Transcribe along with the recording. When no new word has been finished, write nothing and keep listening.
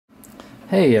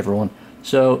Hey everyone,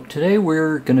 so today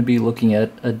we're going to be looking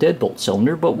at a deadbolt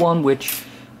cylinder, but one which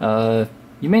you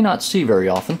may not see very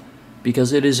often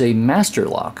because it is a master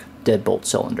lock deadbolt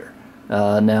cylinder.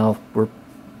 Now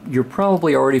you're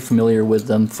probably already familiar with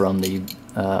them from the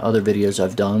other videos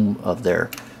I've done of their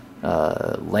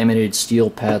laminated steel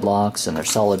padlocks and their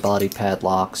solid body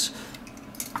padlocks,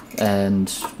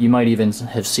 and you might even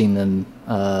have seen them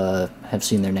have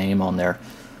seen their name on their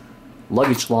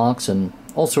luggage locks and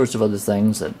all sorts of other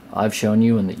things that I've shown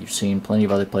you and that you've seen plenty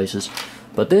of other places.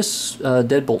 But this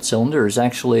deadbolt cylinder is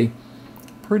actually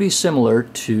pretty similar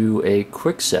to a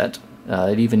Kwikset.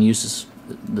 It even uses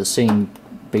the same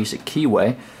basic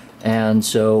keyway, and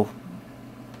so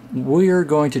we're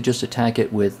going to just attack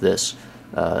it with this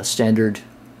standard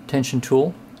tension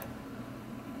tool.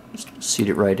 Just seat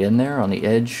it right in there on the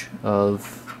edge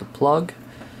of the plug.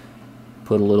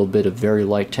 Put a little bit of very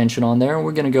light tension on there, and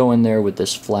we're going to go in there with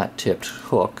this flat-tipped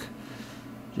hook.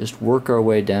 Just work our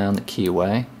way down the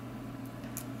keyway.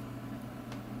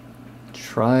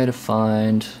 Try to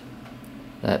find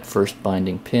that first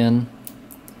binding pin,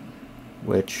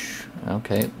 which,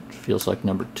 okay, it feels like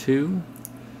number 2.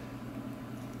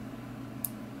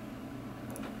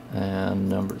 And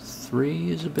number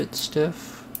 3 is a bit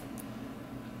stiff.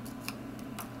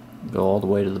 Go all the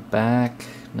way to the back.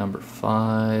 Number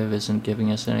 5 isn't giving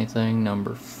us anything.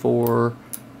 Number 4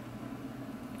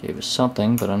 gave us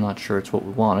something, but I'm not sure it's what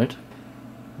we wanted.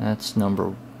 That's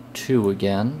number 2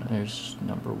 again. There's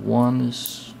number 1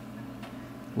 is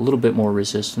a little bit more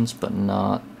resistance, but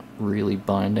not really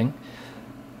binding.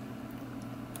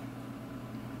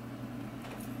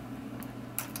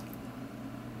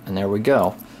 And there we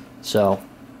go. So,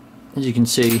 as you can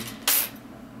see,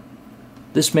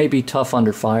 this may be tough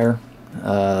under fire,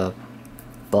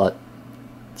 but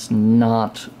it's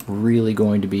not really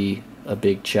going to be a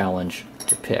big challenge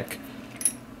to pick.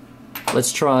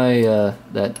 Let's try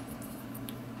that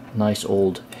nice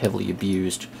old heavily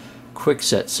abused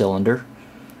Kwikset cylinder.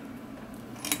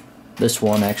 This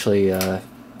one actually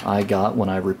I got when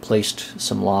I replaced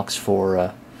some locks for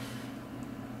a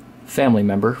family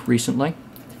member recently.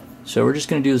 So we're just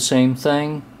going to do the same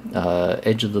thing,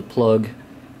 edge of the plug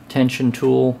tension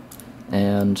tool,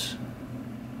 and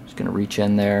just going to reach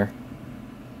in there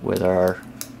with our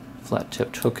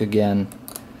flat-tipped hook again.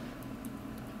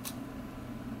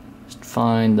 Just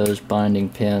find those binding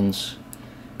pins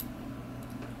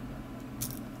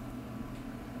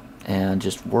and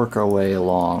just work our way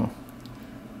along,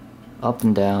 up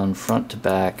and down, front to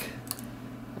back,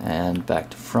 and back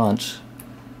to front.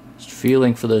 Just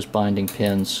feeling for those binding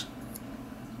pins,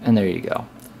 and there you go.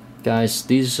 Guys,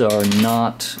 these are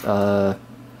not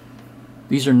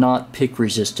pick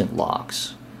resistant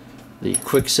locks. The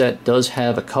Kwikset does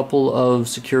have a couple of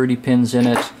security pins in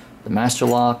it. The master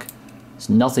lock is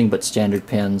nothing but standard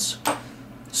pins.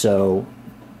 So,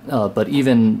 but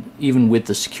even with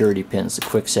the security pins, the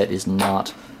Kwikset is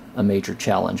not a major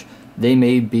challenge. They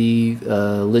may be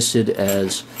listed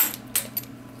as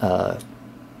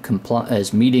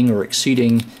meeting or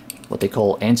exceeding what they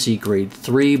call ANSI grade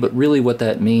 3, but really what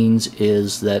that means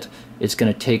is that it's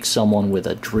going to take someone with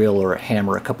a drill or a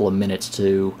hammer a couple of minutes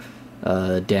to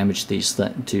damage these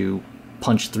to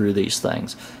punch through these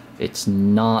things. It's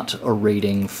not a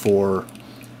rating for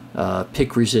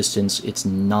pick resistance. It's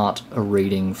not a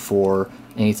rating for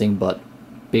anything but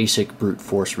basic brute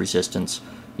force resistance.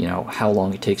 You know, how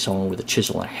long it takes someone with a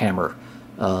chisel and a hammer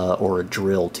or a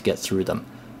drill to get through them.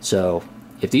 So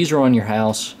if these are on your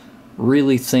house,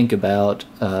 really think about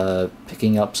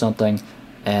picking up something,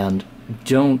 and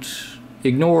don't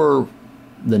ignore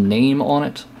the name on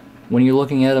it when you're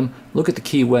looking at them. Look at the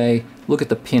keyway, look at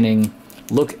the pinning,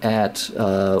 look at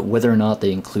whether or not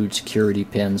they include security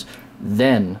pins,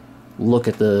 then look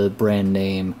at the brand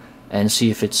name and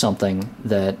see if it's something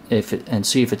that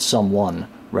see if it's someone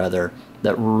rather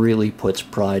that really puts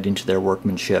pride into their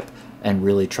workmanship and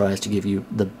really tries to give you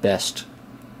the best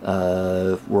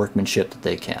workmanship that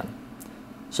they can.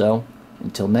 So,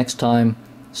 until next time,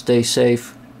 stay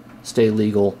safe, stay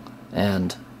legal,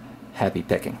 and happy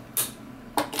picking.